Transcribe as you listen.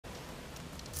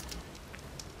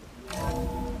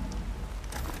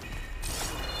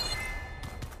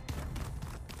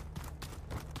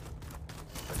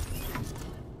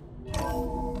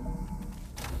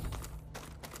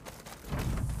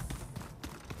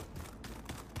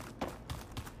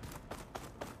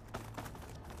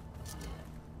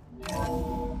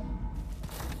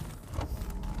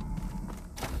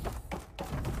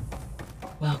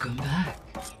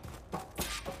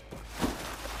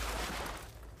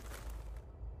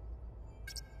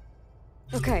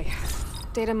Okay,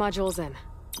 data module's in. An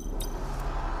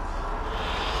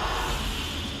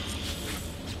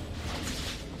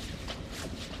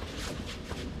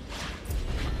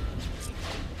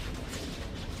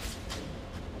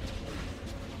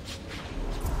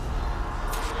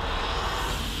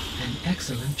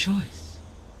excellent choice.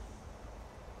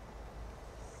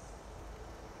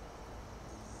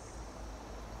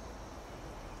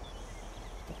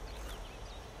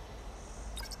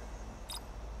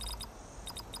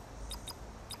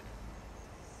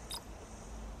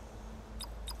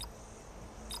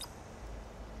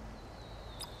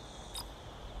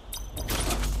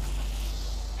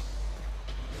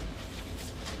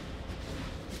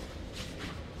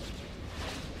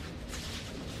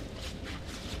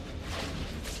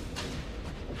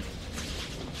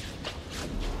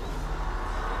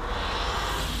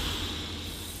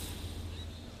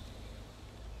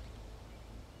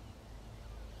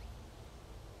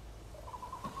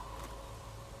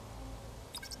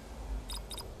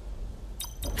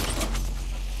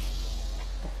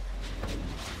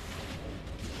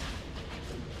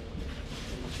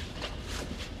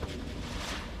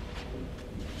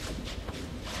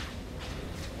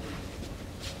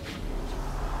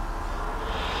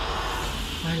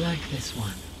 I like this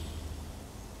one.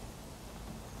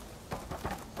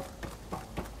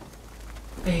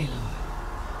 Aloy,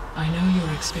 I know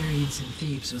your experience in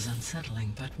Thebes was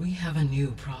unsettling, but we have a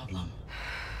new problem.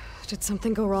 Did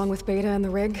something go wrong with Beta and the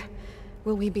rig?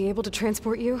 Will we be able to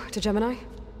transport you to Gemini?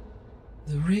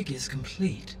 The rig is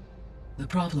complete. The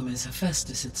problem is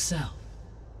Hephaestus itself.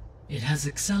 It has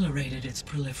accelerated its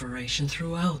proliferation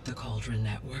throughout the Cauldron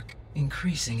network,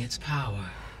 increasing its power.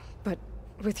 But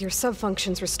with your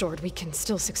sub-functions restored, we can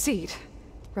still succeed,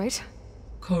 right?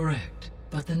 Correct.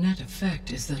 But the net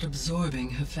effect is that absorbing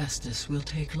Hephaestus will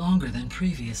take longer than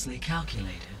previously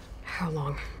calculated. How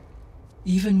long?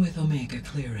 Even with Omega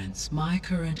clearance, my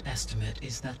current estimate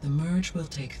is that the merge will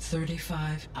take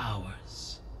 35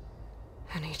 hours.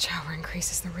 And each hour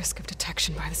increases the risk of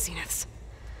detection by the Zeniths.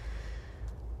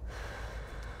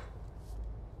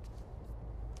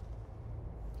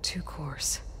 Two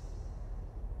cores.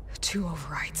 2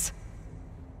 overrides.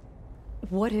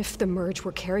 What if the merge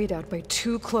were carried out by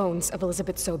 2 clones of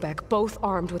Elizabeth Sobek, both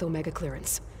armed with Omega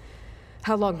clearance?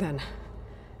 How long then?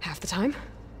 Half the time?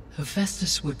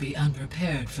 Hephaestus would be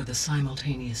unprepared for the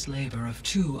simultaneous labor of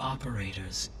 2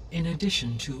 operators, in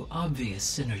addition to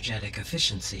obvious synergetic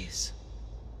efficiencies.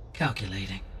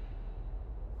 Calculating.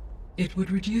 It would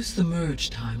reduce the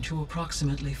merge time to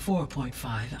approximately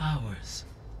 4.5 hours.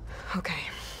 Okay.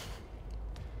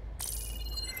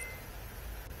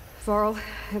 Varl,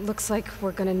 it looks like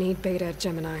we're gonna need Beta at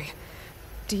Gemini.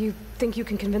 Do you think you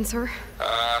can convince her?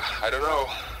 I don't know,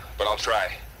 but I'll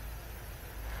try.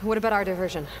 What about our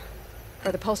diversion?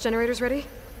 Are the pulse generators ready?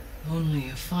 Only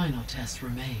a final test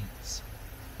remains.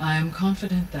 I am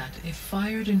confident that if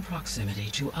fired in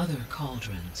proximity to other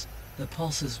cauldrons, the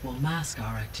pulses will mask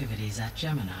our activities at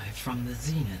Gemini from the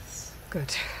Zeniths.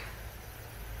 Good.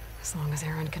 As long as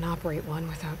Aaron can operate one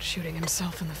without shooting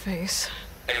himself in the face.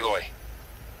 Aloy,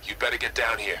 you better get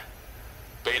down here.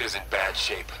 Beta's in bad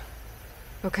shape.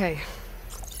 Okay.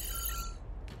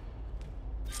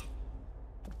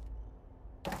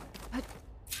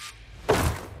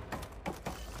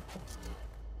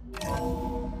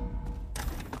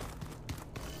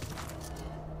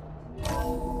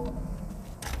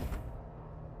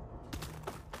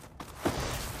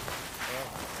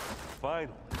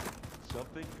 Finally,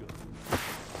 something good.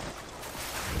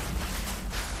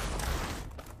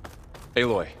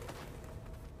 Aloy.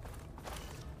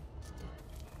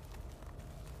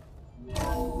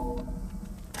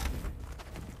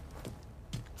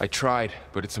 I tried,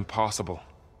 but it's impossible.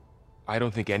 I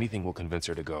don't think anything will convince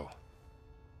her to go.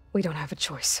 We don't have a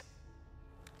choice.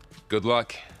 Good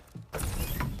luck.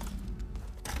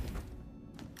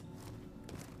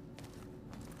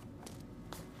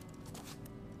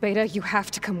 Beta, you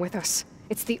have to come with us.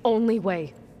 It's the only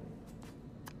way.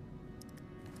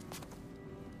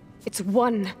 It's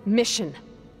one mission.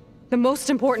 The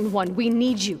most important one. We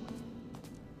need you.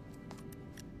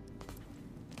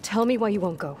 Tell me why you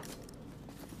won't go.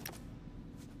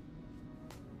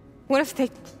 What if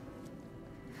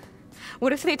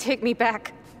they take me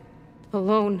back?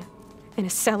 Alone, in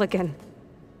a cell again.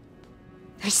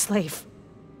 Their slave.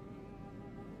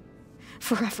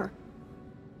 Forever.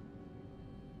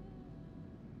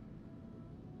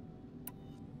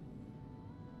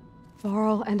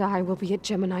 Varl and I will be at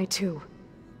Gemini too.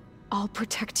 I'll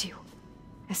protect you.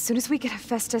 As soon as we get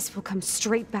Hephaestus, we'll come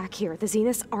straight back here. The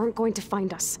Zeniths aren't going to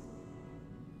find us.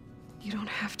 You don't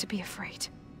have to be afraid.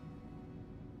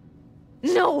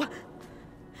 No!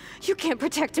 You can't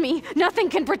protect me. Nothing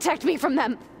can protect me from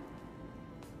them.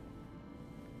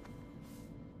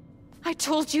 I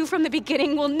told you from the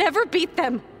beginning we'll never beat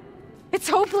them. It's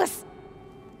hopeless.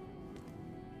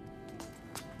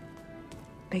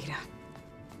 Beta.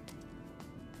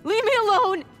 Leave me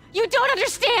alone! You don't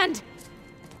understand!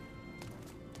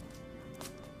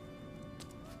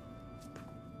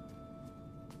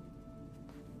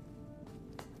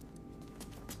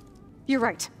 You're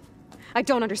right. I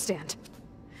don't understand.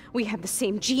 We have the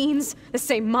same genes, the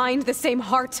same mind, the same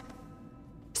heart.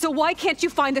 So why can't you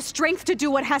find the strength to do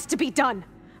what has to be done?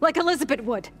 Like Elizabeth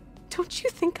would. Don't you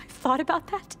think I've thought about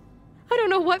that? I don't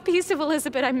know what piece of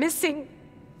Elizabeth I'm missing.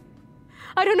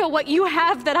 I don't know what you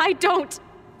have that I don't.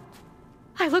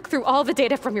 I look through all the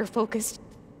data from your focus.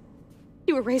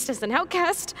 You were raised as an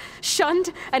outcast,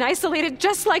 shunned, and isolated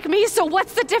just like me, so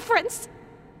what's the difference?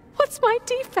 What's my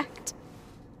defect?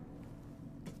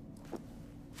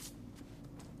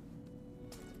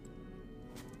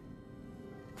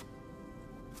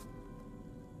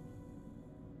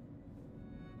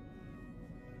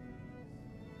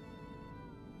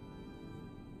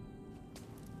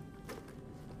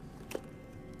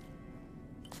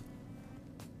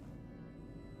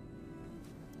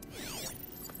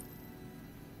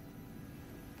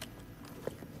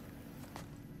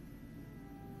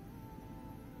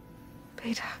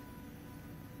 Beta,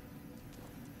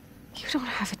 you don't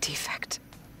have a defect.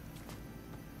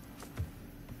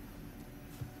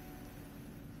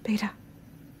 Beta,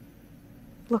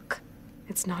 look,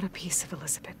 it's not a piece of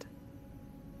Elizabeth.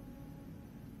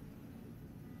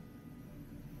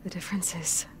 The difference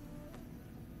is,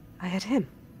 I had him.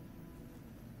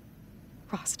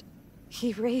 Frost.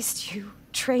 He raised you,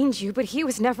 trained you, but he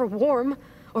was never warm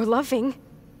or loving.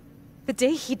 The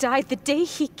day he died, the day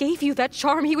he gave you that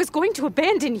charm, he was going to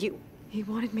abandon you. He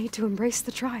wanted me to embrace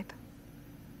the tribe.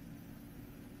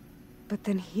 But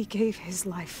then he gave his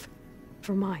life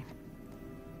for mine.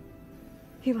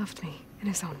 He loved me in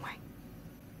his own way.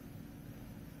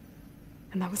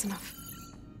 And that was enough.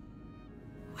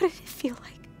 What did it feel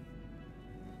like?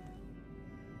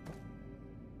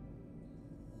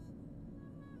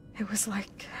 It was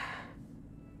like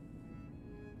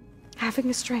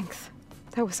having a strength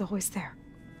that was always there.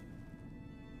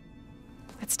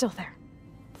 It's still there.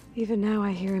 Even now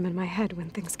I hear him in my head when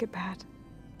things get bad.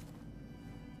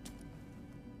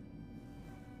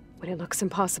 When it looks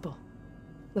impossible,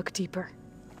 look deeper.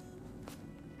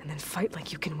 And then fight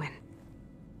like you can win.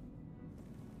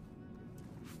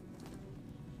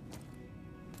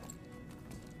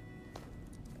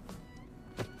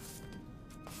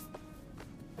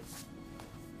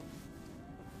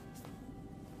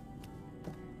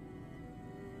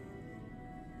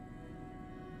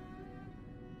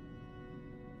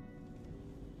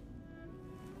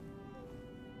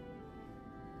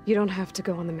 You don't have to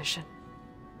go on the mission.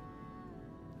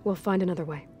 We'll find another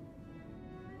way.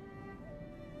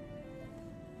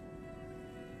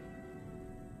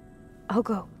 I'll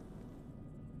go.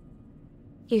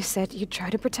 You said you'd try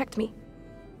to protect me.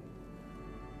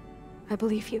 I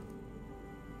believe you.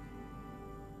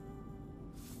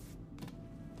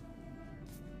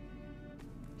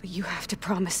 But you have to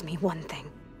promise me one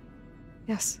thing.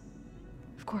 Yes,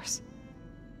 of course.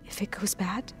 If it goes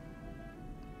bad,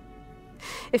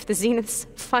 if the Zeniths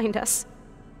find us,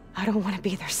 I don't want to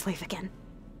be their slave again.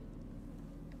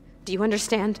 Do you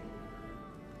understand?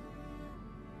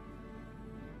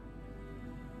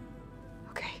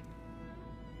 Okay.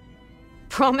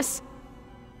 Promise?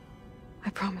 I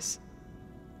promise.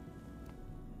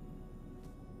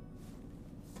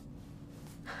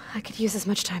 I could use as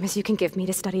much time as you can give me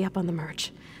to study up on the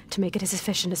merge, to make it as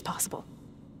efficient as possible.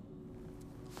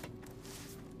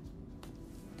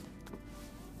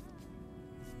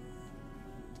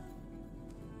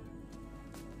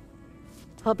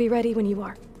 I'll be ready when you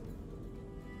are.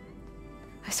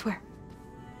 I swear.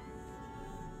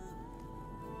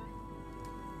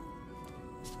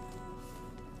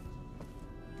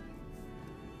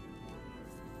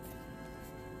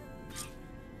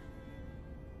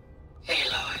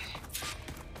 Aloy,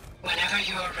 whenever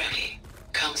you are ready,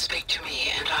 come speak to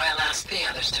me and I'll ask the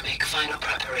others to make final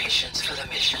preparations for the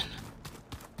mission.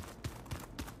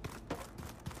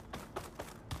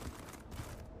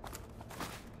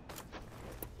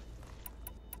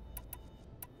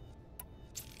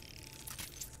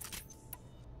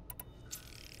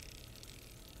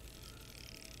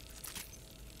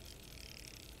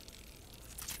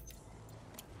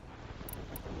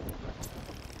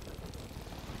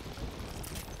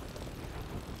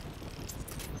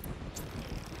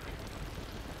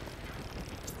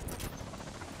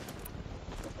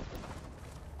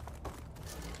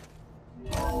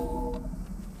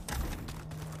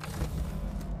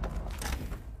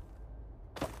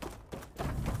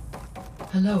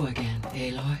 Hello again,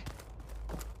 Aloy.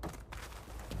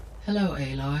 Hello,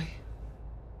 Aloy.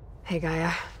 Hey,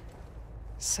 Gaia.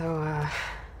 So,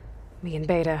 me and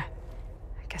Beta,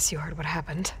 I guess you heard what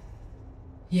happened.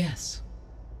 Yes.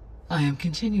 I am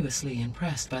continuously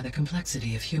impressed by the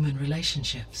complexity of human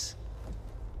relationships.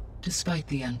 Despite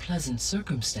the unpleasant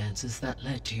circumstances that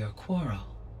led to your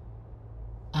quarrel,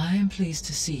 I am pleased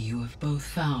to see you have both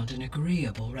found an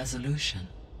agreeable resolution.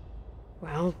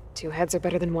 Well, 2 heads are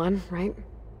better than 1, right?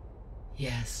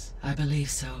 Yes, I believe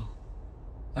so.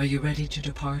 Are you ready to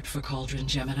depart for Cauldron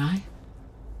Gemini?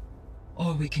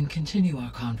 Or we can continue our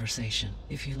conversation,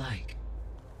 if you like.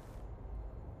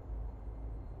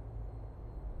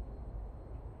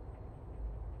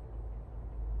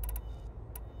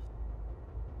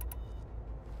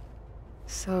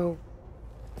 So,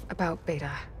 about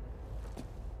Beta.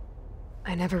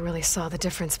 I never really saw the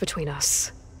difference between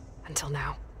us, until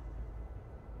now.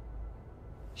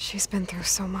 She's been through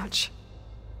so much.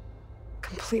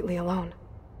 Completely alone.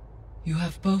 You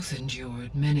have both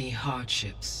endured many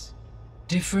hardships.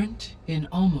 Different in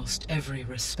almost every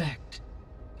respect,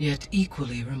 yet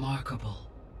equally remarkable.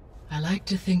 I like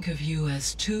to think of you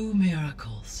as 2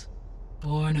 miracles,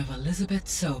 born of Elizabeth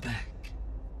Sobek.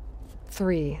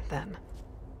 3, then.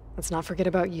 Let's not forget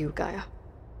about you, Gaia.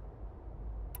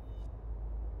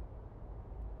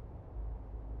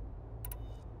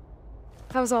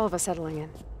 How's all of us settling in?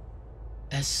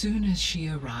 As soon as she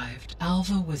arrived,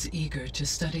 Alva was eager to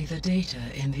study the data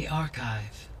in the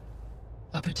archive.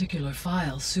 A particular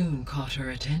file soon caught her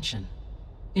attention.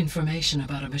 Information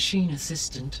about a machine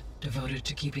assistant devoted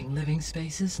to keeping living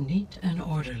spaces neat and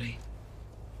orderly.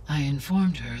 I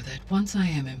informed her that once I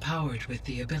am empowered with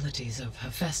the abilities of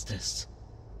Hephaestus,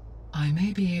 I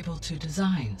may be able to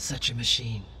design such a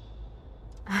machine.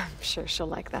 I'm sure she'll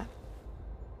like that.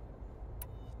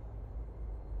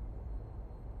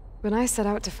 When I set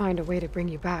out to find a way to bring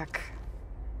you back,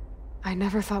 I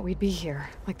never thought we'd be here,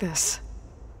 like this.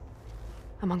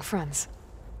 Among friends.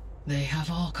 They have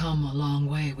all come a long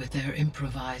way with their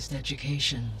improvised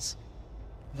educations.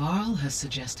 Varl has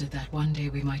suggested that one day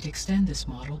we might extend this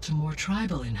model to more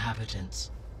tribal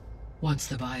inhabitants, once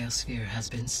the biosphere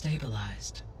has been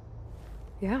stabilized.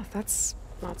 Yeah, that's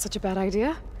not such a bad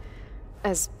idea.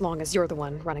 As long as you're the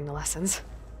one running the lessons.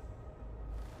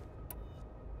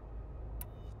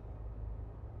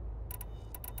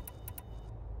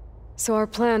 So our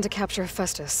plan to capture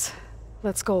Hephaestus.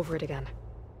 Let's go over it again.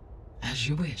 As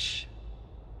you wish.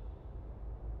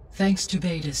 Thanks to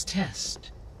Beta's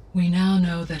test, we now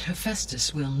know that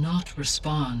Hephaestus will not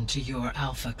respond to your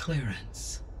alpha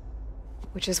clearance.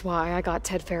 Which is why I got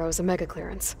Ted Farrow's Omega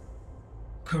clearance.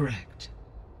 Correct.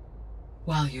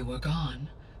 While you were gone,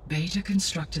 Beta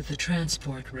constructed the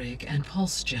transport rig and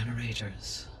pulse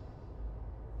generators.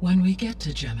 When we get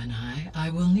to Gemini, I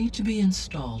will need to be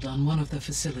installed on one of the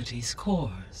facility's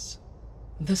cores.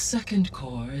 The second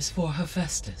core is for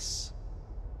Hephaestus.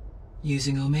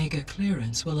 Using Omega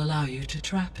clearance will allow you to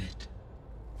trap it.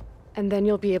 And then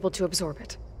you'll be able to absorb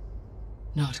it.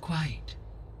 Not quite.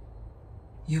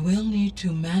 You will need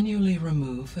to manually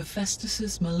remove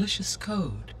Hephaestus's malicious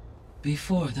code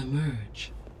before the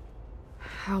merge.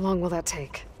 How long will that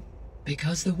take?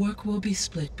 Because the work will be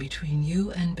split between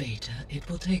you and Beta, it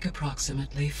will take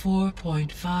approximately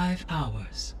 4.5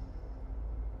 hours.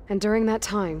 And during that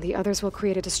time, the others will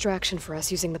create a distraction for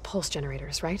us using the pulse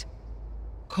generators, right?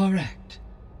 Correct.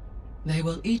 They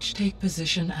will each take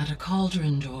position at a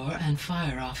cauldron door and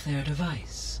fire off their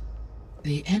device.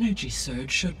 The energy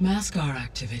surge should mask our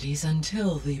activities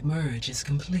until the merge is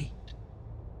complete.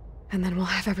 And then we'll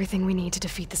have everything we need to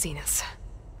defeat the Zeniths.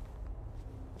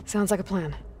 Sounds like a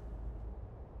plan.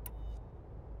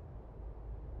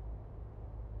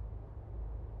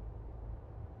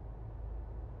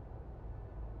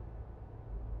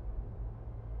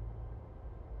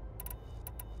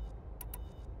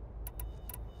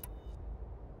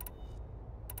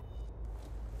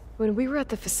 When we were at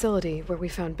the facility where we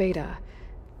found Beta,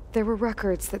 there were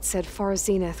records that said Far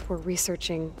Zenith were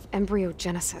researching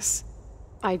embryogenesis.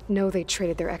 I know they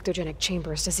traded their ectogenic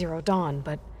chambers to Zero Dawn,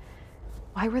 but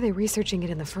why were they researching it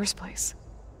in the first place?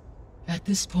 At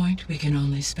this point, we can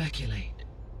only speculate.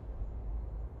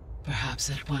 Perhaps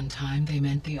at one time they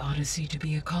meant the Odyssey to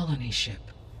be a colony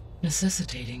ship,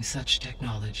 necessitating such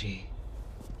technology.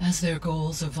 As their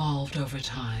goals evolved over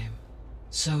time,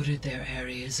 so did their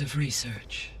areas of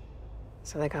research.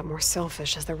 So they got more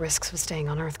selfish as the risks of staying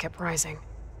on Earth kept rising.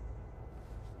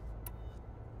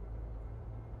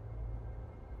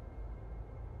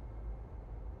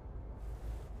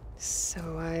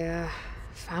 So I,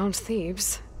 found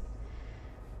Thebes.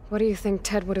 What do you think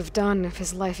Ted would have done if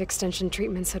his life extension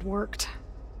treatments had worked?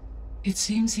 It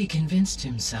seems he convinced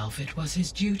himself it was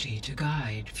his duty to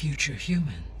guide future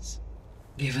humans.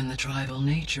 Given the tribal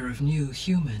nature of new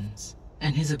humans,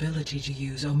 and his ability to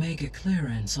use Omega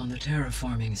clearance on the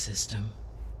terraforming system,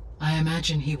 I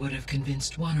imagine he would have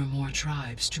convinced one or more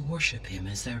tribes to worship him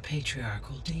as their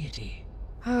patriarchal deity.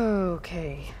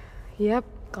 Okay. Yep,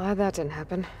 glad that didn't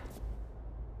happen.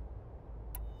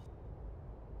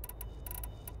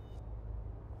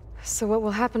 So what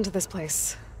will happen to this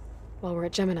place while we're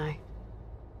at Gemini?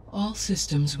 All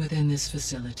systems within this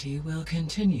facility will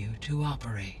continue to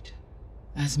operate.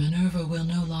 As Minerva will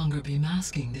no longer be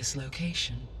masking this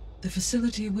location, the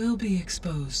facility will be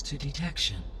exposed to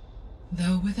detection.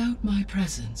 Though without my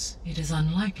presence, it is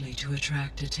unlikely to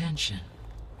attract attention.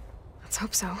 Let's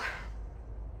hope so.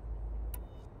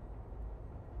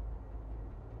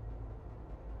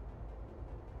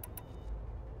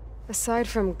 Aside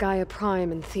from Gaia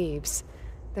Prime and Thebes,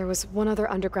 there was one other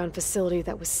underground facility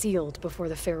that was sealed before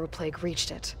the Pharaoh Plague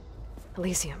reached it.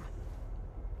 Elysium.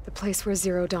 The place where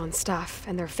Zero Dawn staff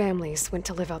and their families went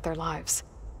to live out their lives.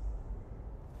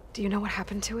 Do you know what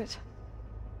happened to it?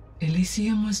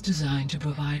 Elysium was designed to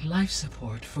provide life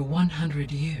support for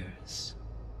 100 years.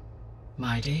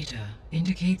 My data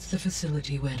indicates the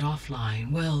facility went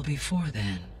offline well before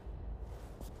then.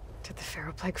 Did the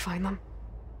Pharaoh Plague find them?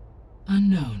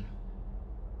 Unknown.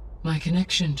 My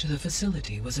connection to the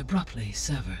facility was abruptly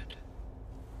severed.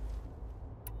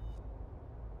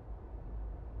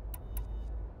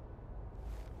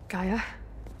 Gaia?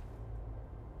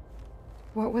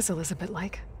 What was Elizabeth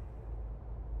like?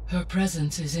 Her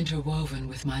presence is interwoven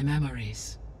with my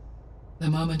memories. The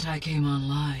moment I came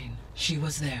online, she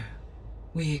was there.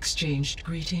 We exchanged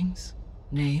greetings,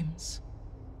 names,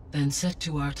 then set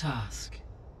to our task.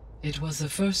 It was the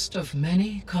first of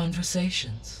many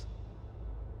conversations.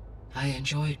 I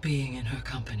enjoyed being in her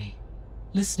company,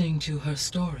 listening to her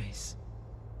stories.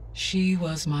 She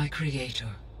was my creator,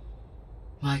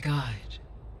 my guide.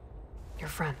 Your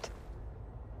friend.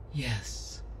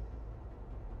 Yes.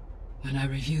 When I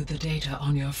reviewed the data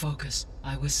on your focus,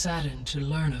 I was saddened to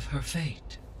learn of her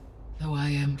fate. Though I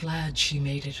am glad she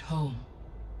made it home.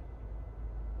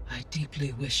 I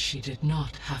deeply wish she did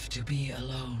not have to be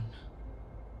alone.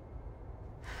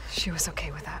 She was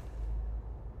okay with that.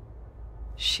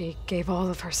 She gave all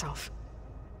of herself.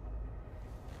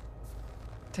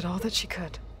 Did all that she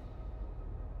could.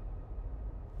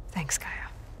 Thanks,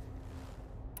 Gaia.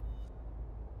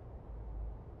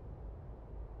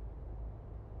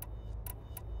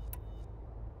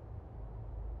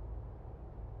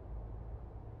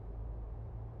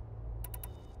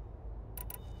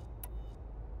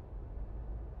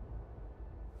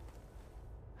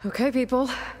 Okay, people.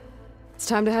 It's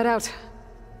time to head out.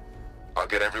 I'll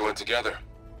get everyone together.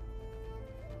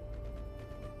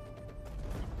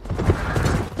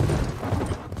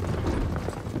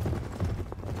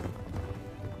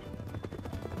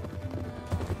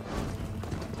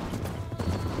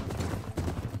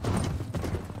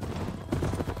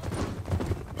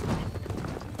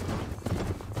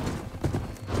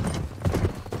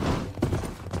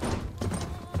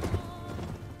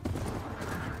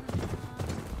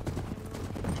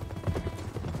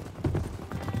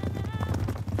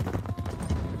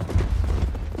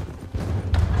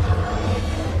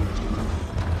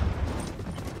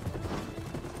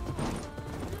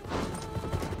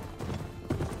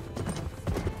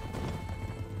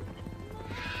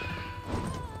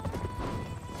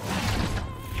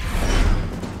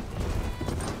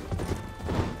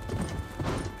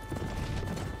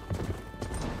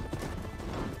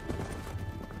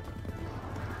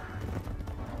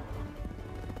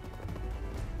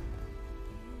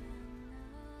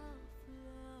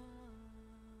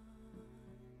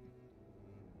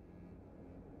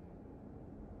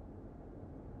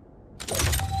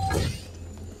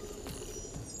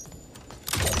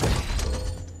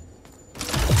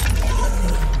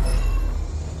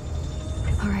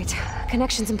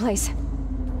 Connections in place.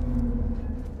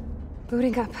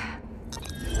 Booting up.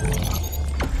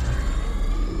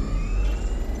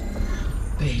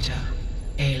 Beta,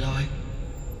 Aloy.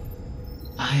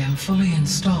 I am fully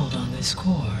installed on this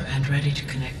core and ready to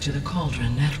connect to the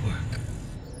Cauldron network.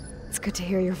 It's good to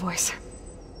hear your voice.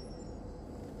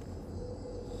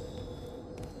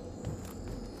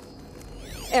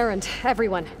 Errand,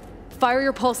 everyone. Fire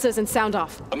your pulses and sound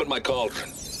off. I'm at my cauldron.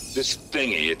 This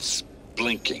thingy, it's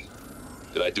blinking.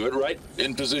 Did I do it right?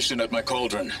 In position at my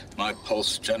cauldron. My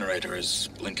pulse generator is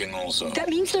blinking also. That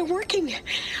means they're working.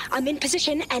 I'm in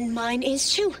position, and mine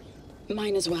is too.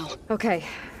 Mine as well. Okay.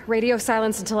 Radio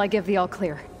silence until I give the all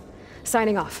clear.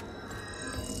 Signing off.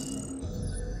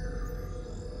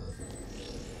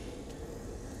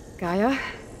 Gaia,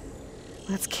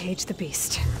 let's cage the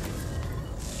beast.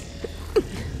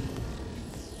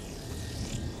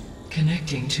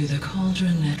 Connecting to the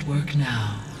Cauldron network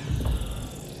now.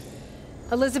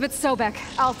 Elizabeth Sobek,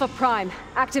 Alpha Prime,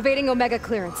 activating Omega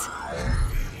clearance.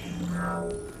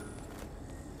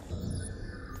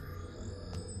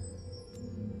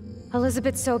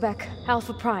 Elizabeth Sobek,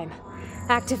 Alpha Prime,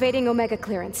 activating Omega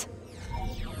clearance.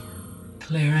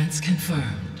 Clearance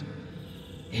confirmed.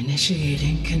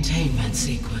 Initiating containment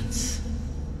sequence.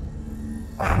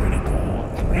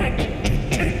 Critical threat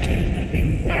detected.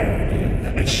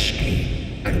 Imperative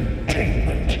escape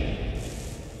containment.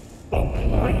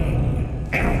 Applying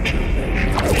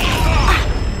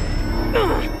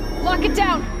countermeasures. Lock it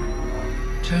down!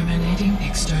 Terminating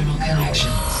external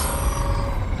connections.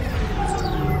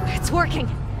 It's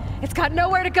working. It's got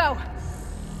nowhere to go.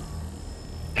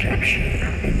 Capture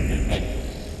imminent.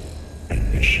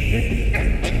 Initiate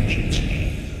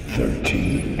contingency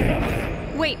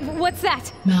 13F. Wait, what's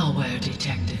that? Malware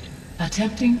detected.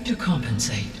 Attempting to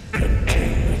compensate.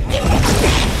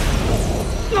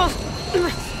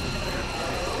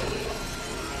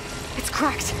 It's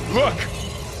cracked. Look!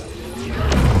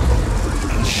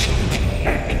 Facility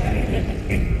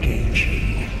activated.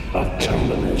 Engaging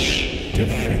autonomous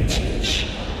defenses.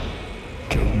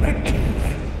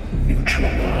 Directive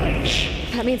neutralize.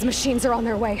 That means machines are on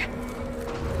their way.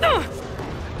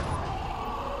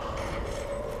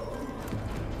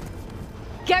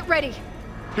 Get ready!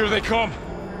 Here they come!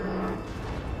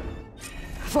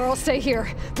 Vor'll stay here.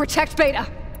 Protect Beta.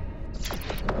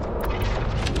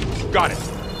 Got it!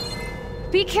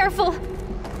 Be careful!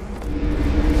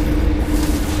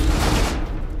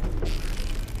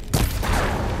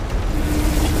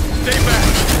 Stay back!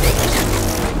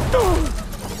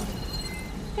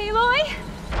 Aloy?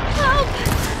 Help!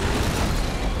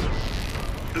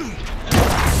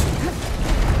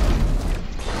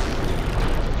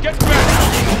 Get back!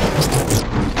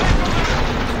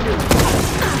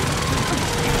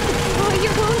 Oh,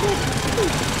 you're wounded.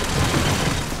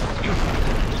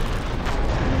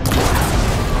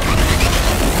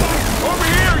 Over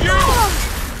here, you!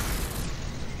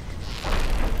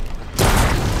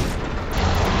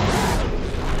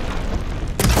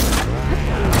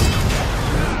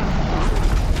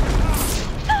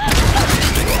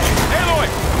 Aloy!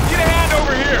 Get a hand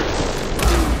over here!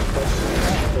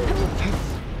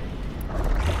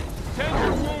 Tend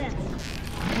your wounds!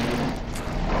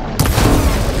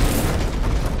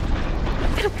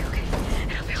 It'll be okay. It'll be okay.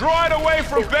 Draw it away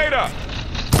from Beta!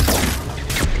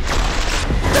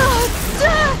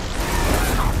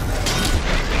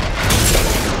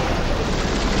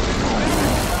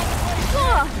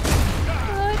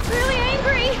 It's really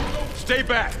angry. Stay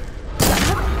back!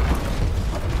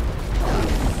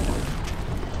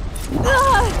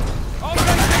 I'll take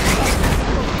it!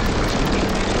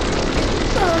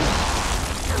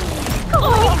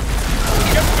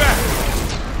 Get back!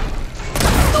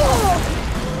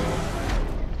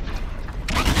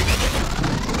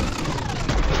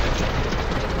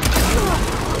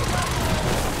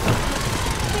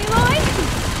 Aloy?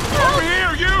 Over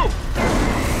here, you!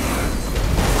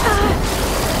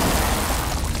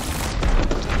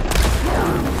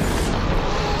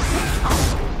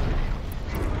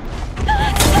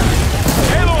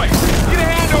 Aloy! Get a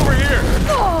hand over here!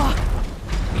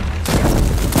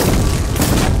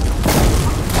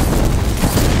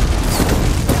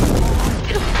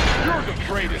 You're the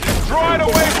greatest! Draw it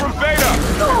away from Beta!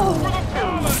 For the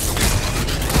fallen!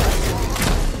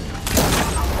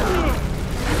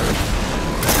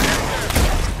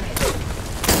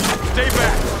 Stay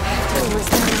back!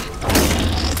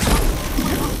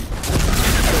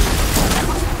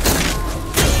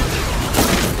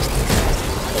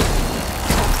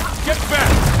 Get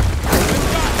back!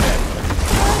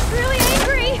 It's really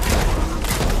angry.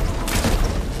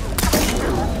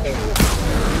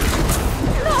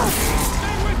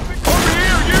 Over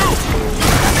here, you!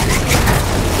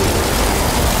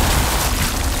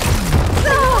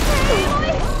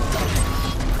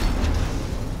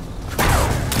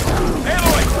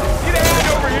 Aloy, get a hand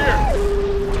over here!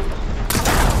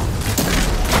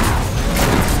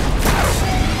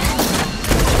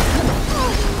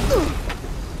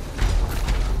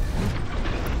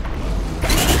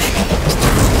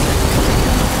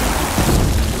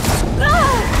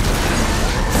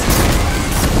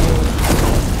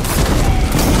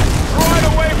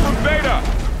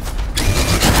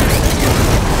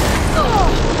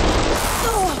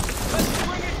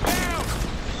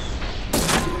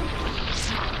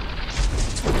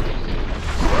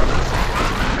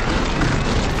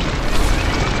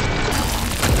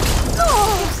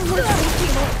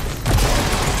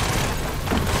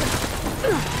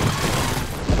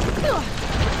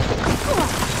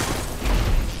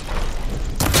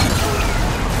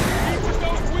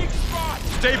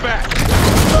 Stay back!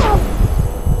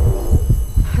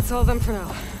 That's all of them for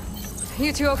now.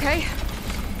 You two okay?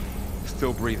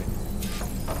 Still breathing.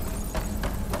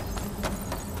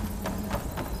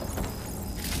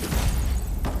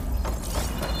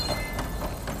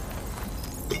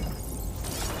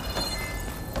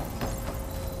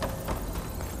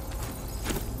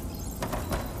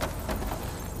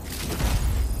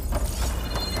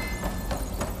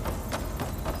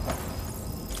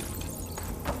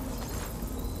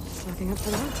 Looking up for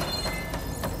that.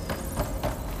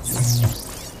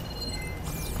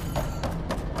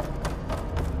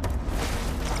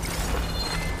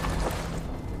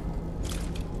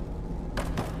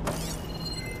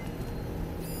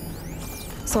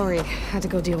 Sorry, had to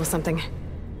go deal with something.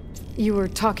 You were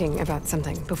talking about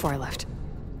something before I left.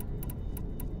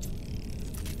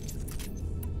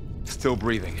 Still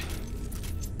breathing.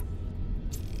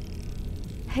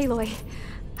 Aloy,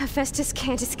 Hephaestus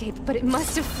can't escape, but it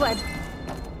must have fled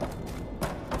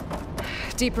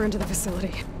deeper into the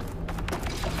facility.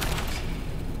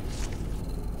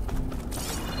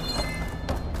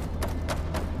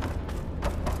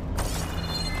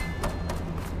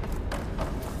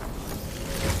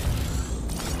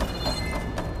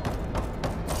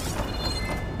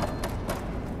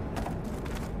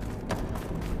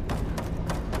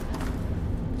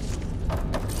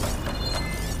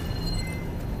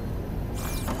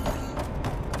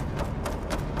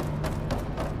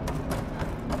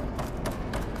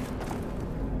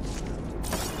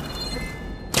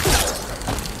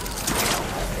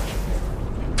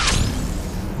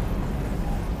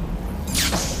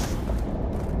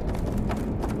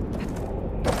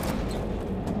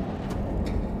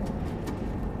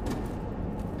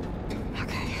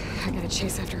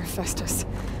 Chase after Hephaestus.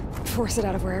 Force it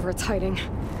out of wherever it's hiding.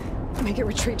 Make it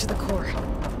retreat to the core. I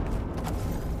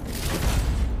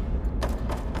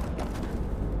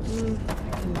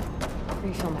can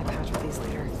refill my pouch with these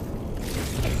later.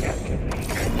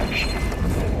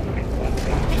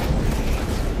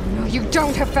 No, you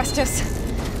don't, Hephaestus!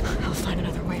 I'll find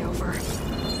another way over.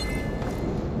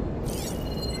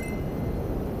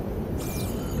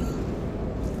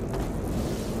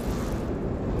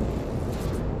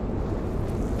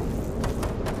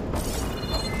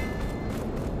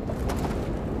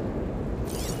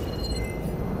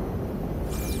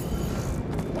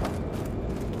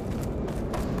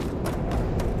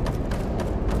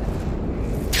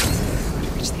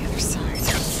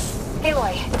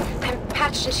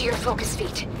 Into your focus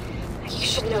feed. You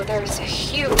should know there's a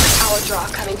huge power draw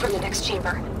coming from the next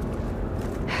chamber.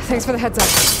 Thanks for the heads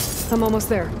up. I'm almost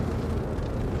there.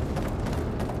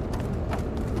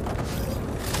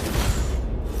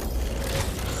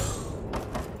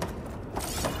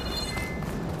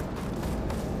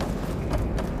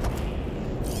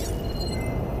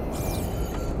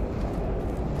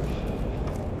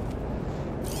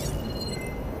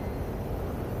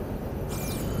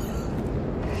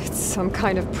 Some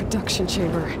kind of production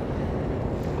chamber.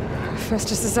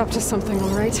 Hephaestus is up to something, all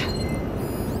right?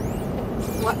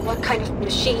 What kind of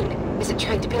machine is it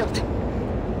trying to build?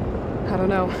 I don't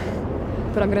know,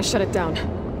 but I'm gonna shut it down.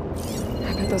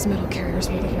 I bet those metal carriers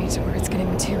will lead me to where it's getting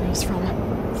materials from.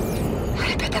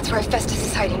 I bet that's where Hephaestus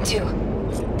is hiding too.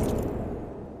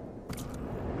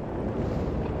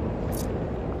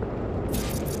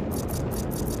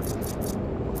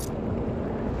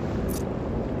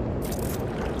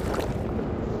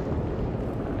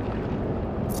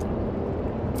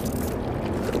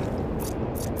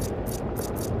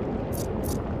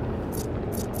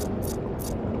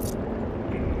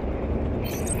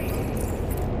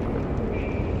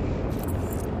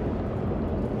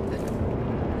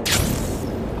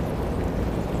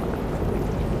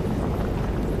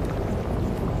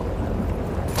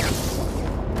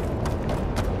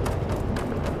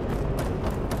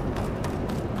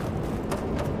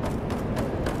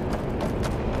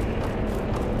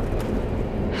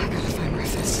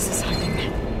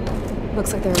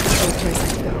 Looks like there was a place I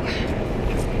could go.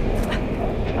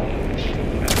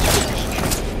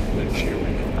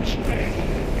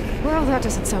 Well, that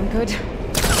doesn't sound good.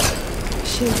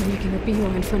 Machines are making a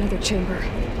beeline for another chamber.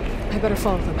 I better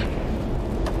follow them.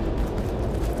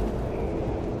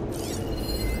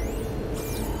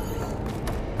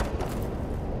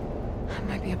 I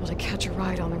might be able to catch a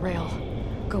ride on the rail.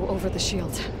 Go over the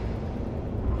shield.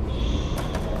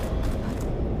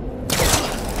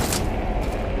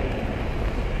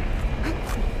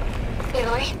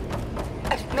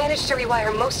 I've managed to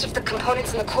rewire most of the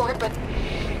components in the core, but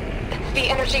the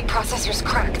energy processor's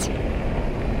cracked.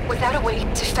 Without a way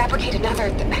to fabricate another,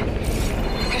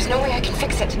 there's no way I can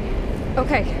fix it.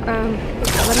 Okay,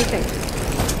 let me think.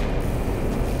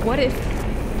 What if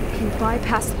you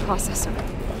bypass the processor?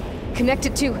 Connect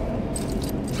it to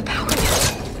The power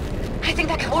unit. I think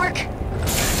that could work.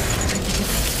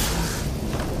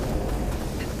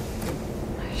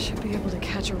 I should be able to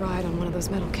catch a ride on one of those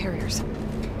metal carriers.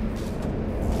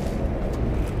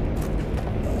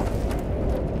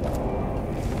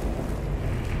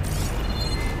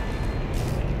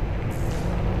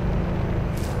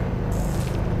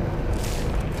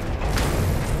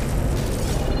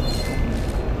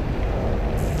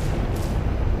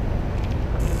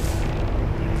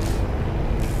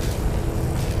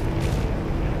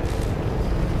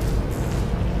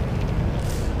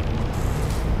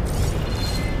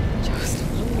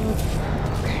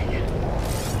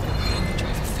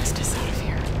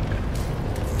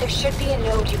 There should be a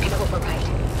node you can override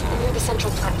near the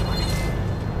central platform.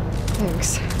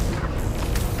 Thanks. I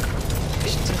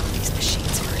should deal with these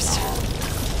machines first.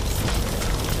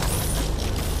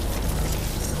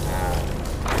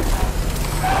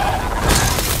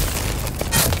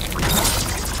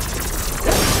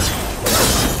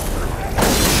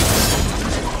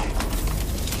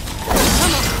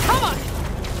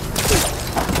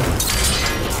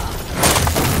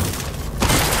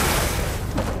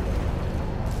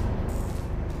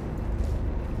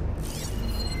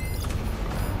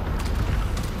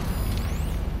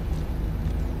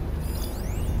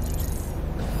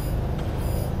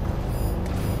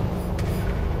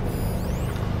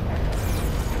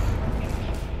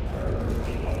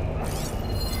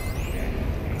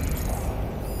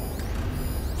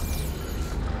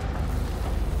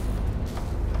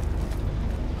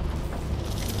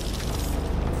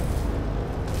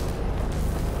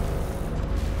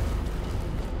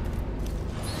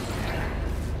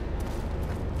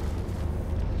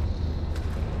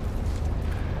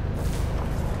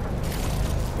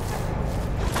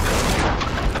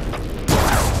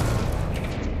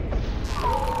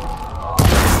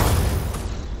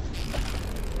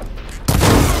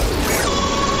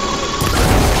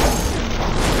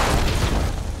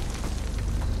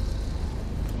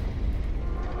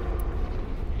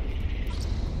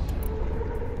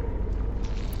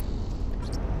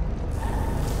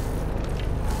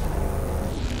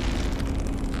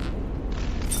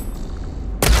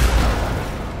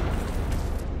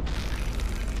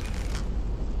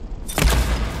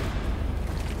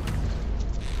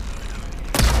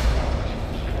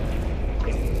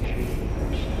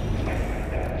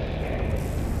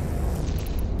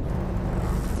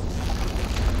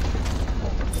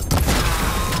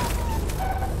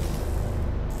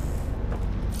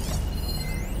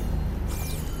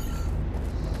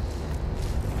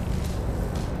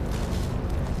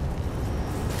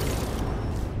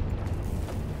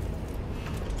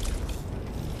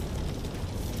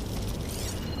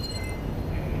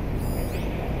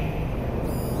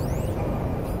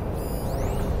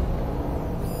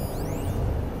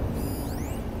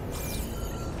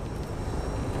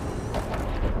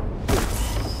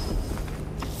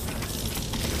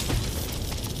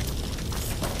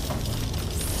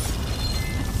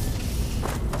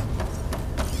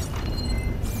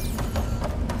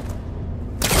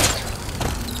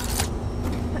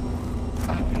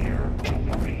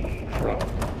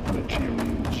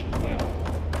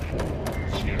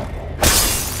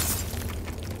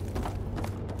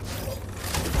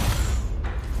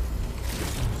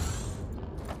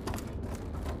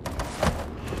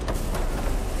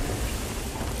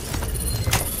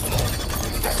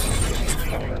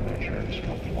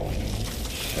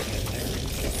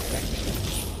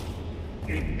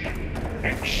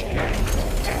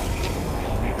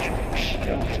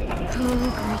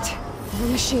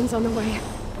 Machines on the way.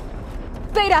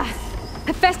 Beta!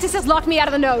 Hephaestus has locked me out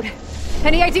of the node.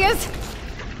 Any ideas?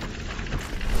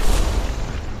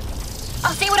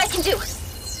 I'll see what I can do.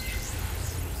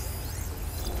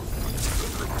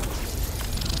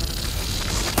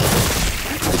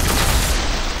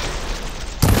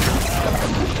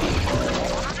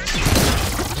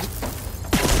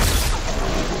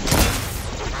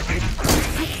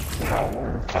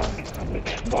 Power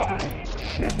output by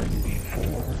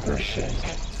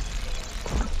 74%.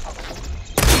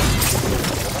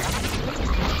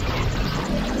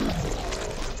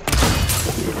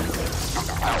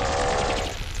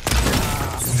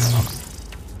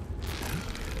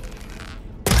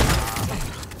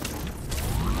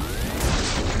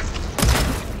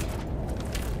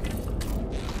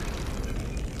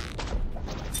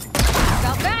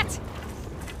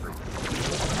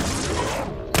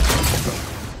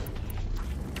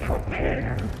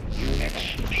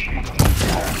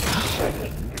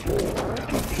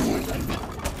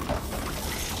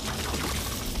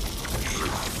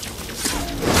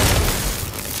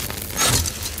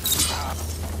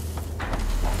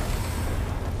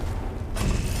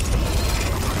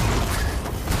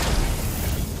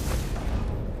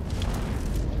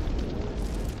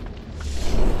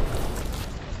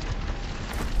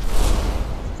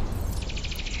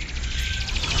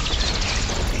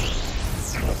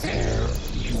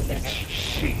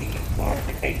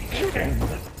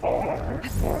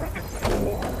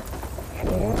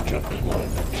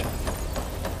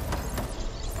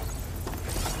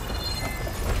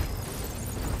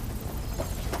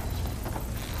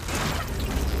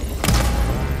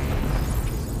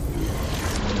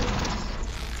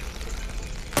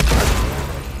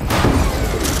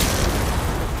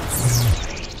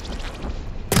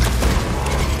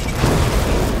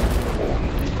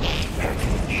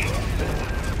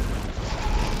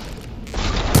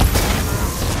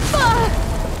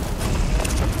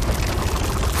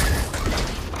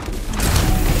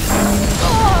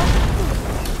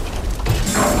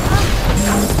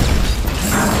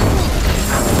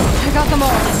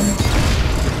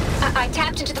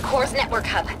 core's network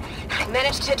hub. I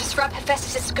managed to disrupt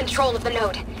Hephaestus' control of the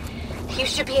node. You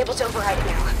should be able to override it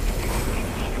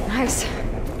now. Nice.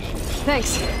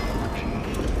 Thanks.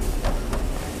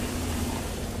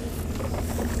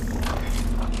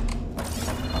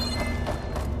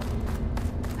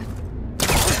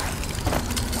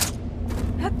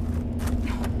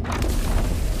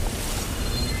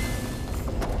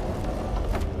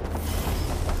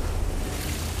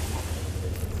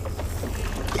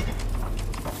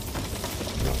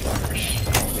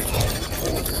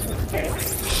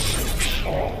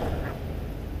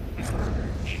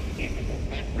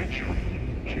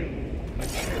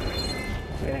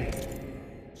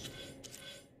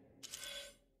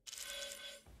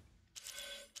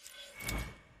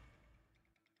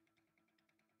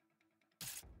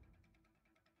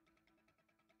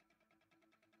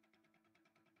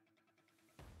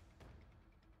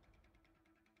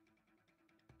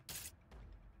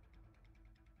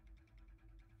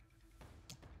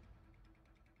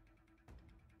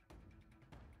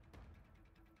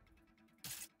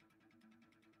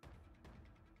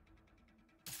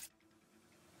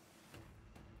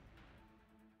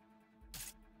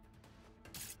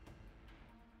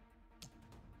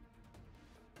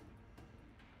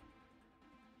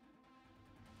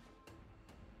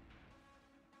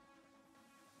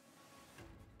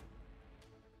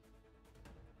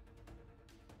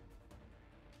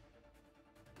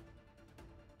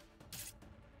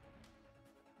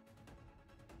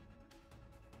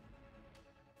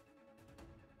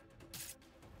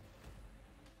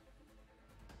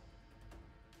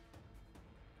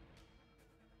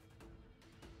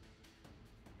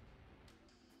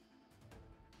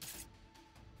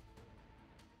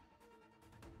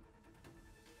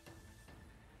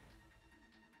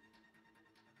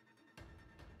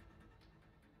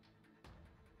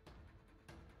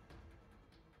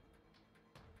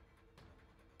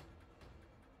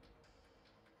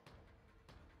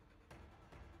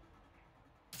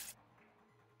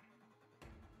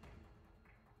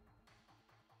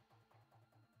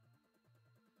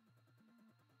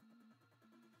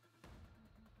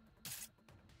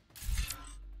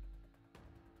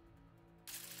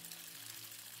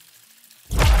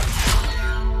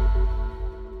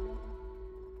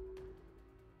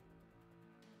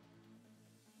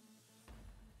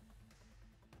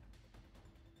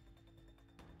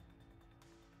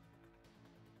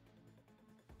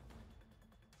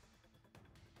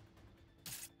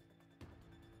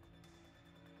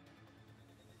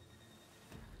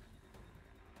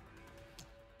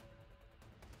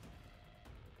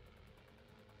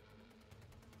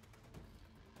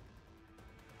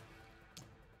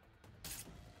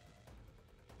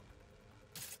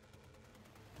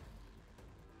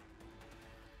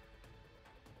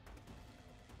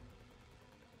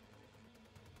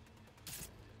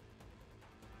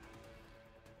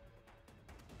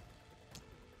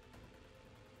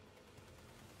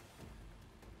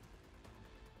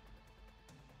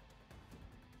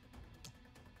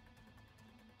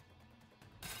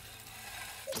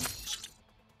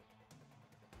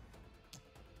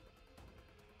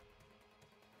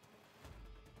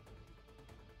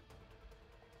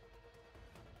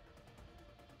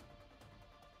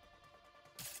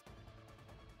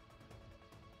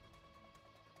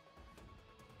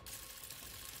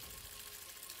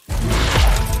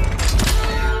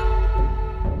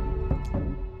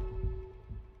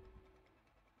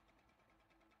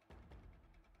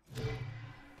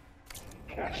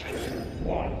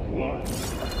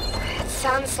 It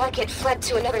sounds like it fled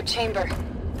to another chamber.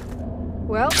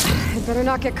 Well, I'd better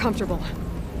not get comfortable.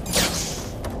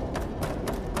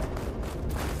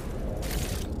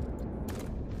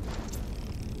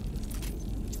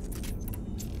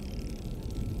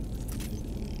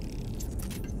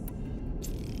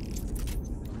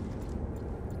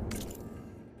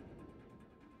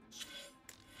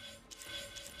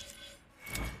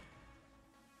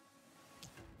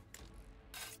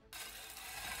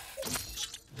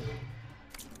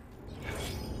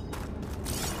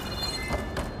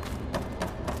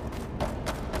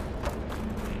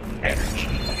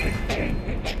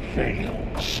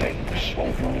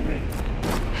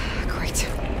 Great.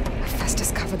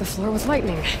 Hephaestus covered the floor with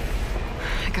lightning.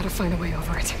 I gotta find a way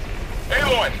over it.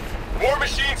 Aloy! More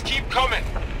machines keep coming!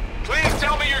 Please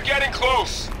tell me you're getting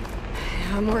close!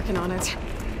 Yeah, I'm working on it.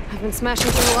 I've been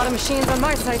smashing through a lot of machines on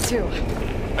my side, too.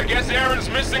 I guess Aaron's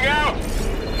missing out!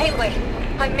 Anyway,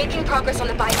 I'm making progress on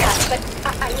the bypass,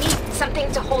 but I need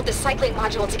something to hold the cycling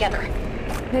module together.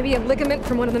 Maybe a ligament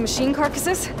from one of the machine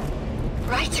carcasses?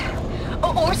 Right?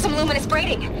 Or some luminous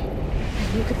braiding.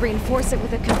 You could reinforce it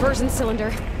with a conversion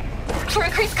cylinder. For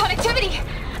increased connectivity!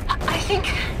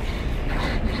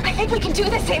 I think we can do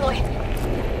this, Aloy.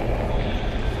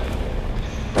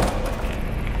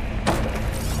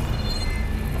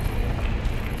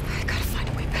 I gotta find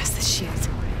a way past this shield.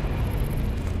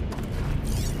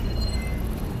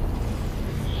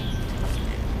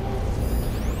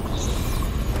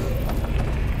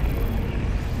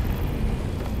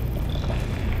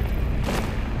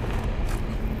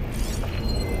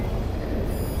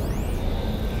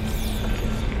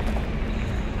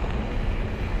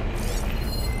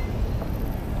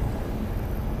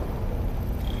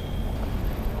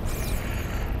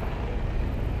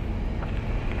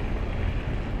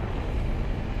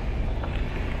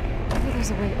 There's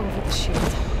a way over the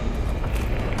shield.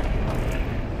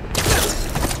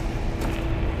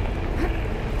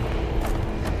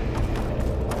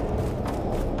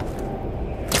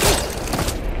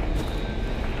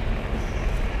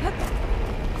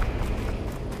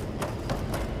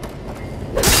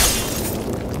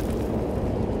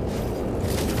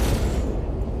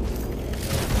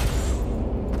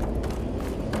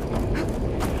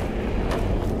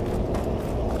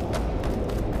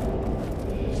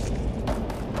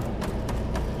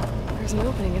 There's an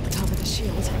opening at the top of the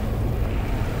shield.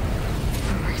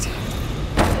 Alright.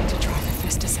 I need to drive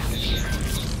Hephaestus out of here.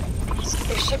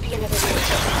 There should be another way.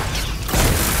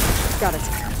 Got it.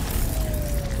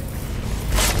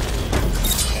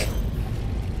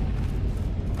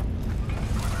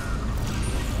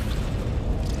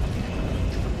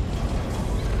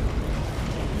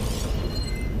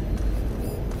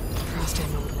 Frost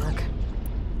ammo would work.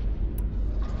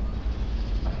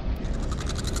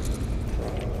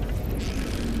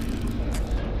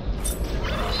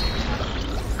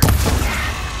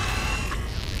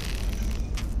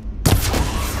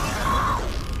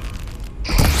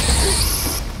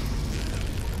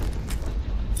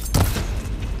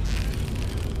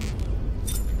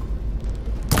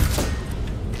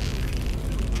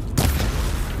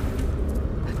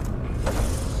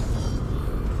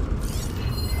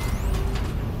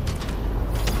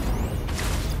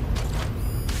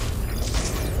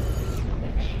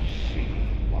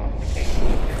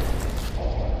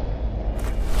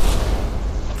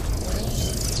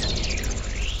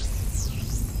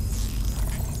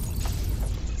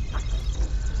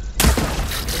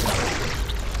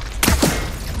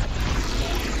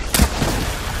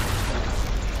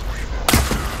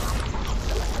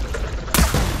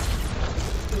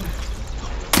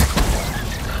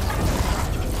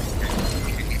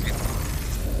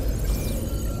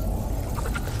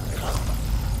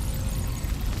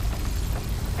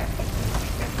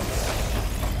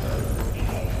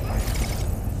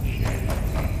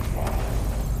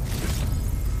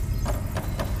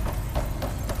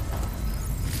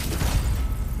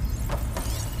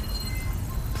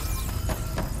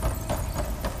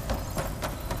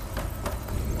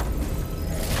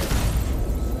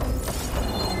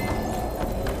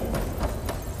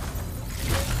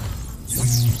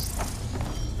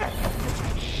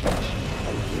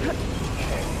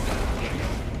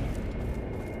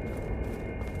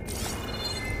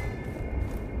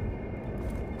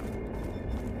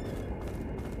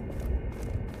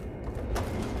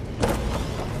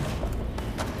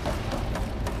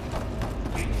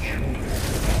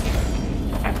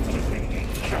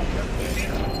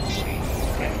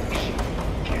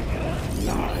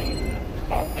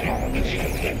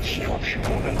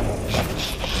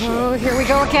 Oh, here we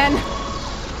go again.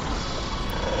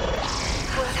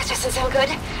 Oh, that doesn't sound good.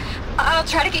 I'll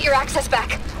try to get your access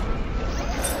back.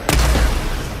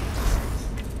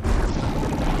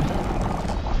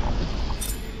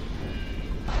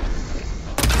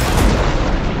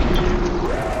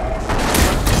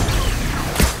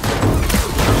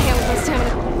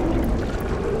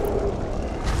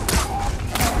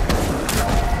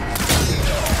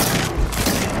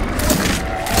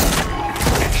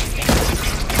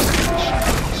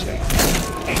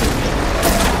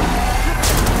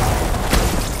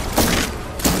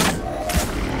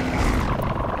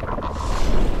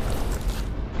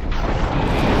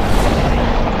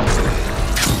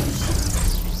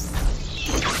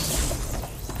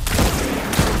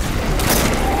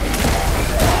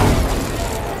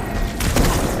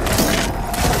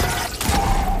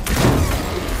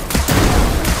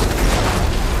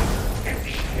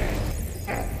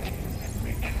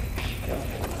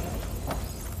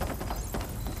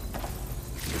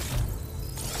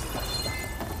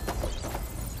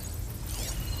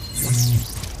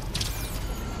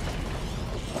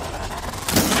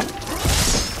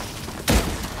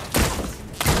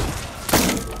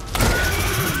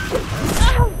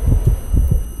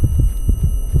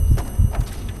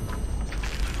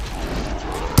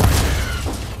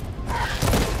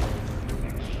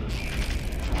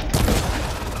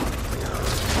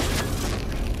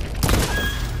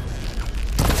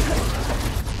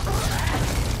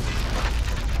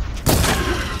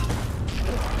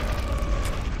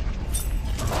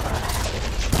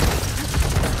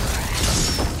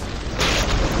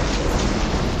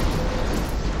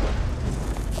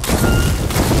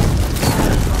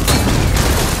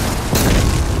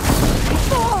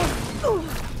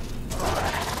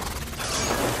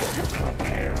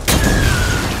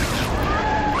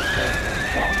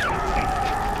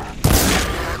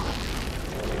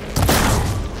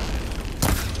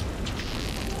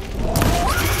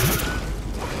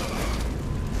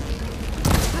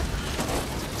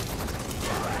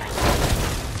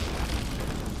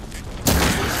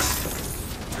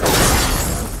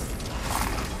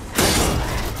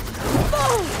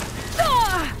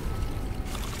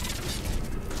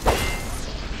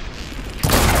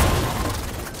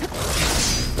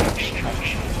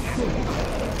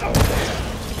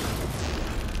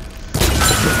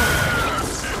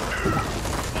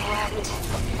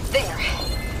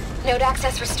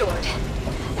 access restored.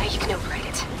 Now you can override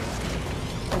it.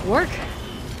 Good work.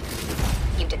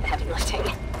 You did the heavy lifting.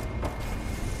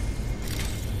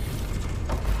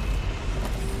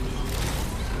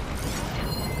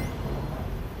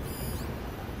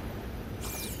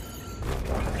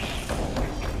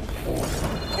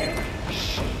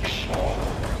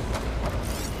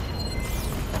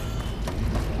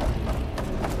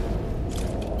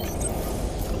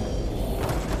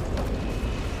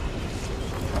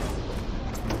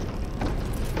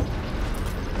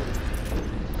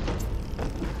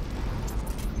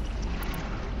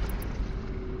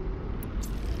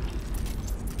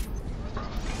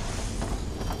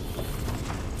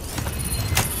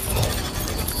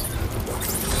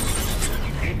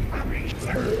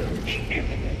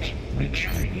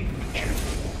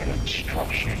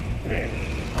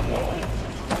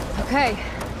 Okay.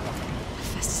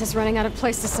 Hephaestus is running out of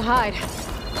places to hide.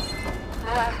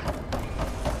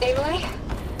 Aloy?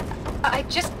 I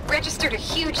just registered a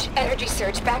huge energy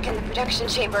surge back in the production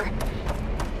chamber.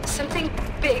 Something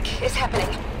big is happening.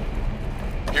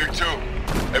 Here too.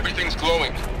 Everything's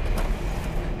glowing.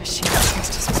 The machine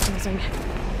Hephaestus was building.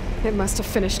 It must have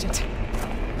finished it.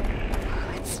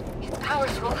 It's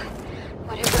powerful,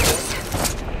 whatever it is.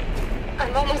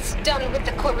 I'm almost done with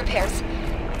the core repairs.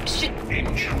 Should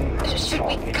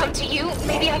we come to you?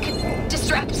 Maybe I could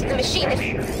distract the machine if...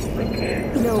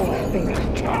 No, baby.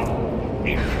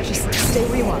 Just stay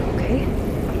where you are, okay?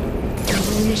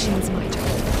 The machine's my job.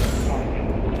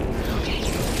 Okay.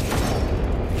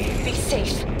 Be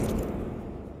safe.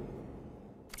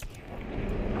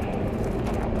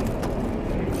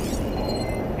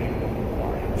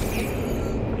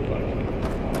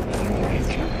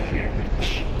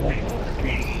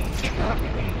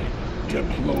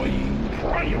 Deploying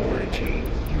priority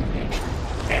unit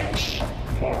S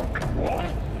Mark 1.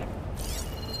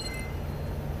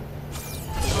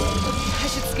 I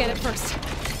should scan it first.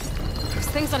 Those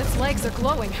things on its legs are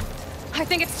glowing. I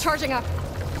think it's charging up.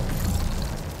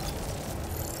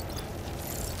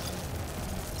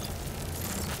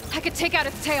 I could take out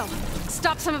its tail,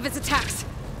 stop some of its attacks.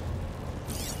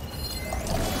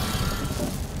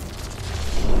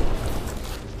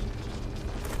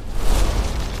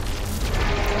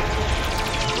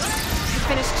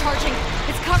 Finished charging.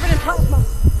 It's covered in plasma.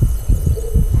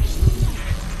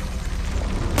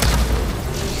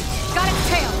 Got its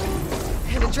tail.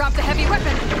 And it dropped the heavy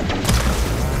weapon.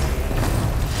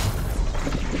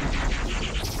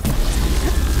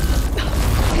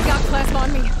 It got plasma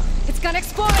on me. It's gonna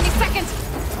explode any second.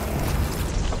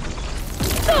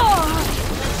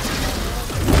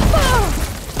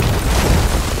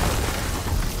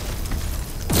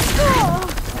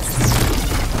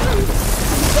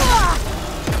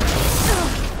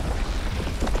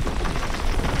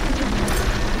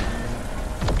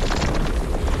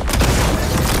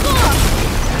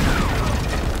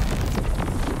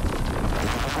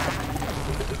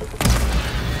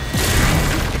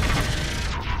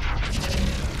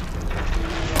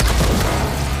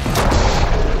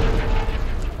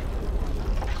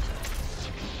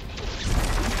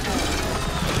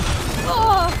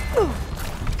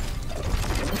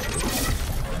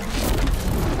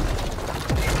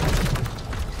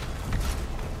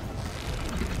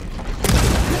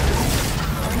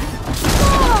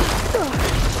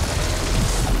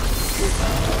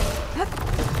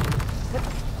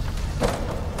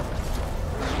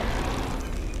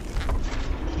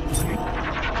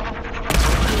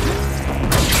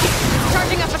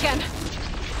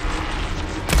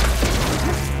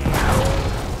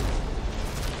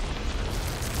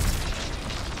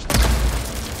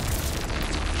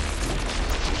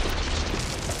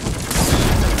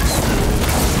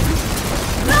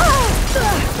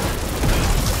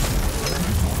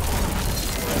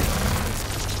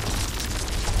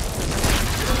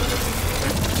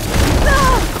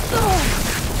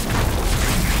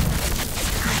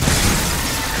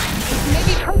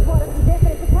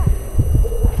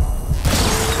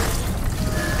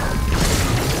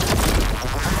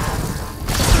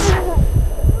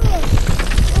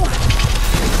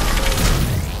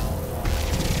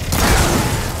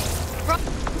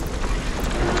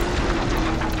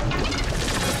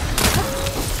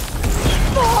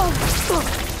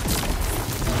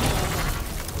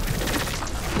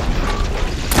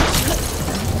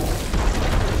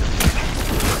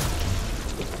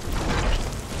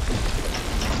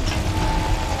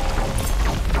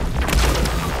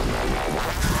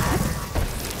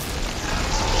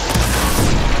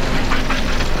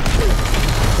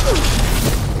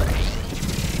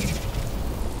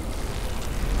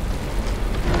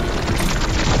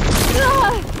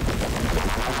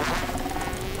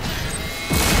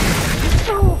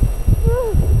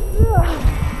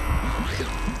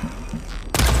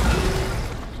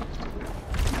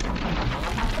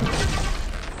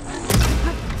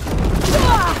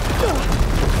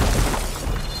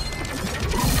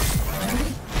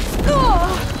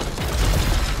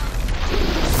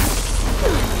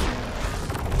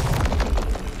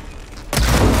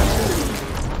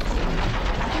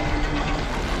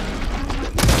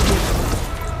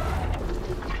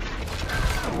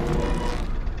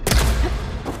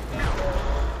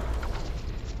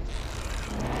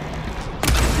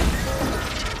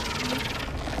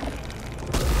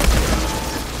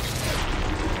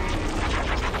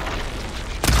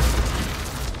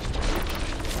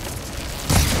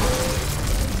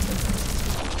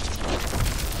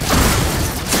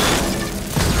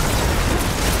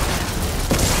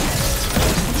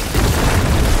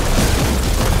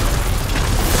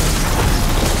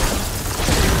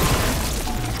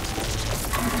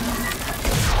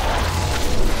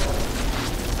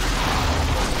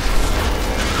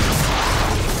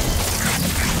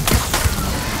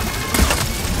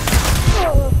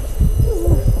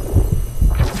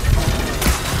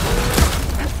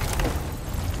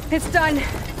 It's done.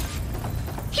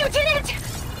 You did it!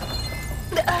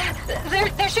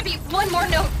 There should be one more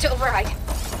note to override.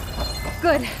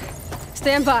 Good.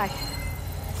 Stand by.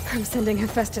 I'm sending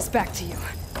Hephaestus back to you.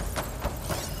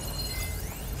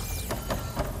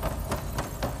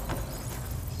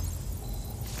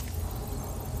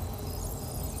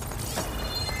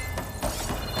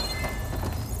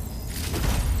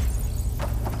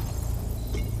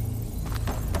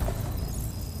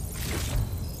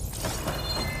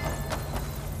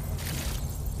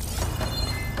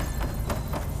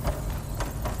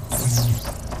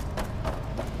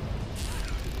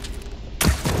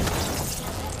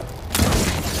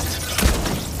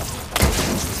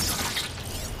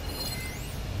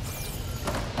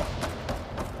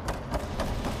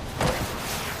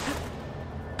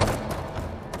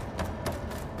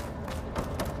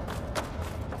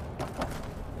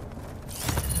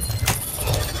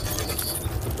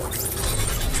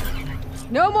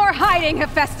 No more hiding,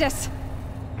 Hephaestus!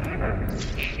 Humans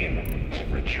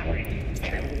retreat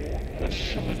to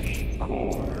facility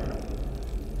core.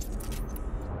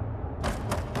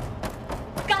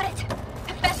 Got it!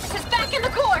 Hephaestus is back in the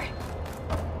core!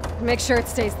 Make sure it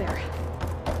stays there.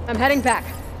 I'm heading back.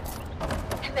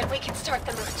 And then we can start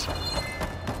the merge.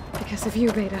 Because of you,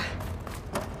 Beta.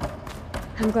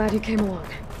 I'm glad you came along.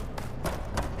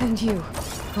 And you,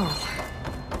 Laurel.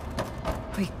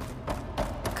 We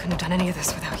couldn't have done any of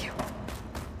this without you.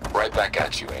 Right back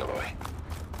at you, Aloy.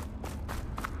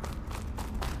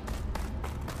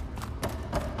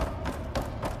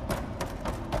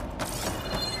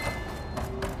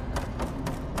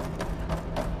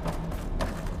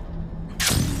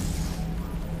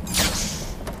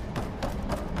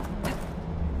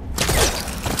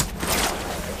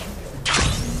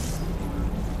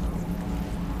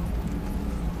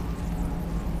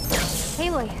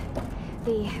 Aloy,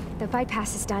 the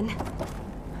bypass is done.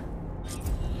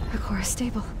 The core is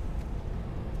stable.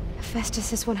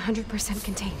 Hephaestus is 100%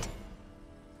 contained.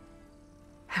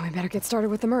 And we better get started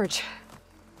with the merge.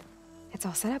 It's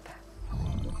all set up.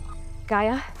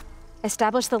 Gaia,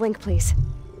 establish the link, please.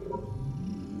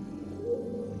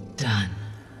 Done.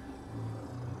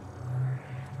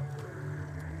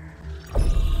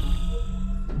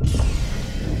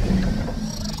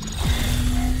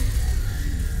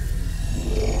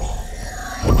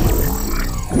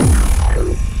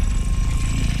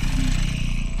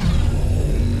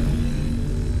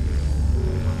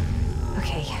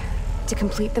 To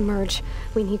complete the merge,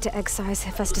 we need to excise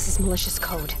Hephaestus' malicious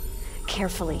code.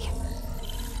 Carefully.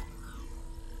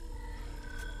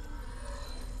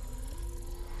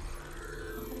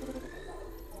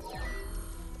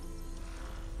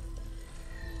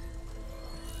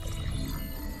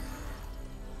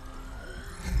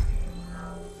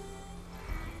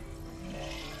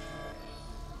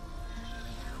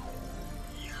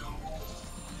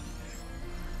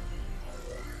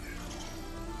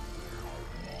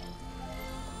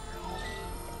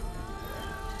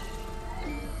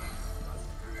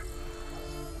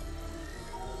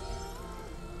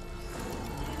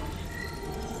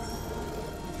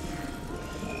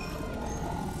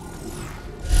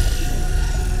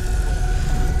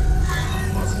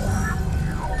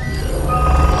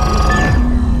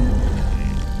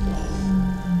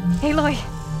 Aloy,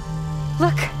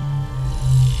 look!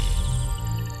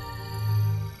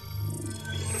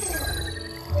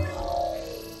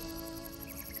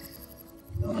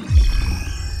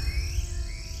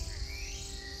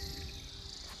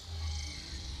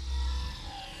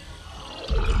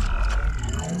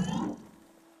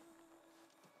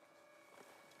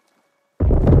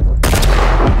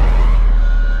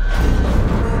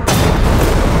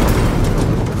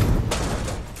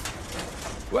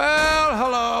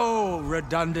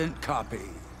 Redundant copy.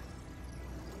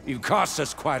 You've cost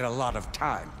us quite a lot of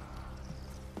time.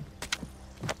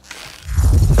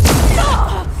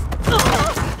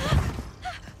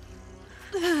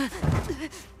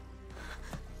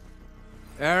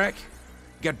 Eric,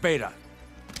 get Beta.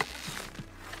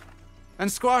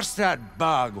 And squash that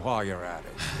bug while you're at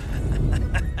it.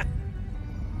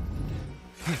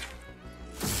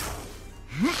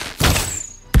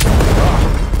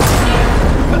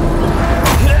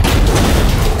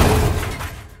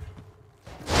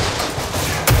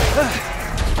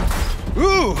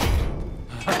 Ooh!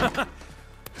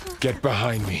 Get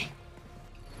behind me.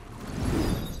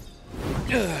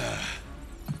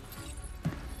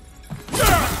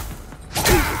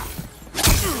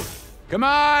 Come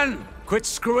on! Quit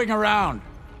screwing around.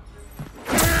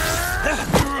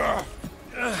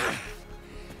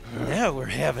 Now we're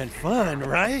having fun,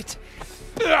 right?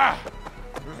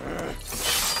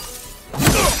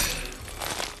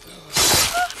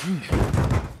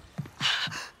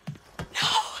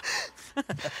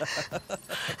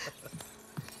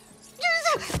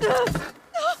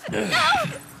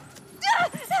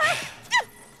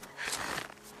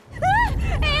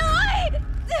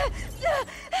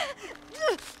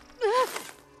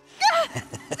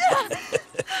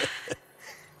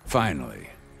 Finally.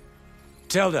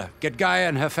 Tilda, get Gaia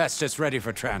and Hephaestus ready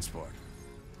for transport.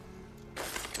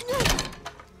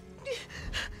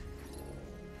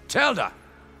 Tilda!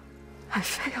 I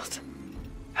failed.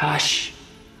 Hush.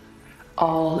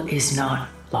 All is not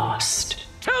lost.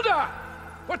 Tilda!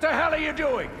 What the hell are you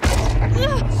doing?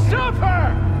 Stop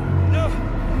her!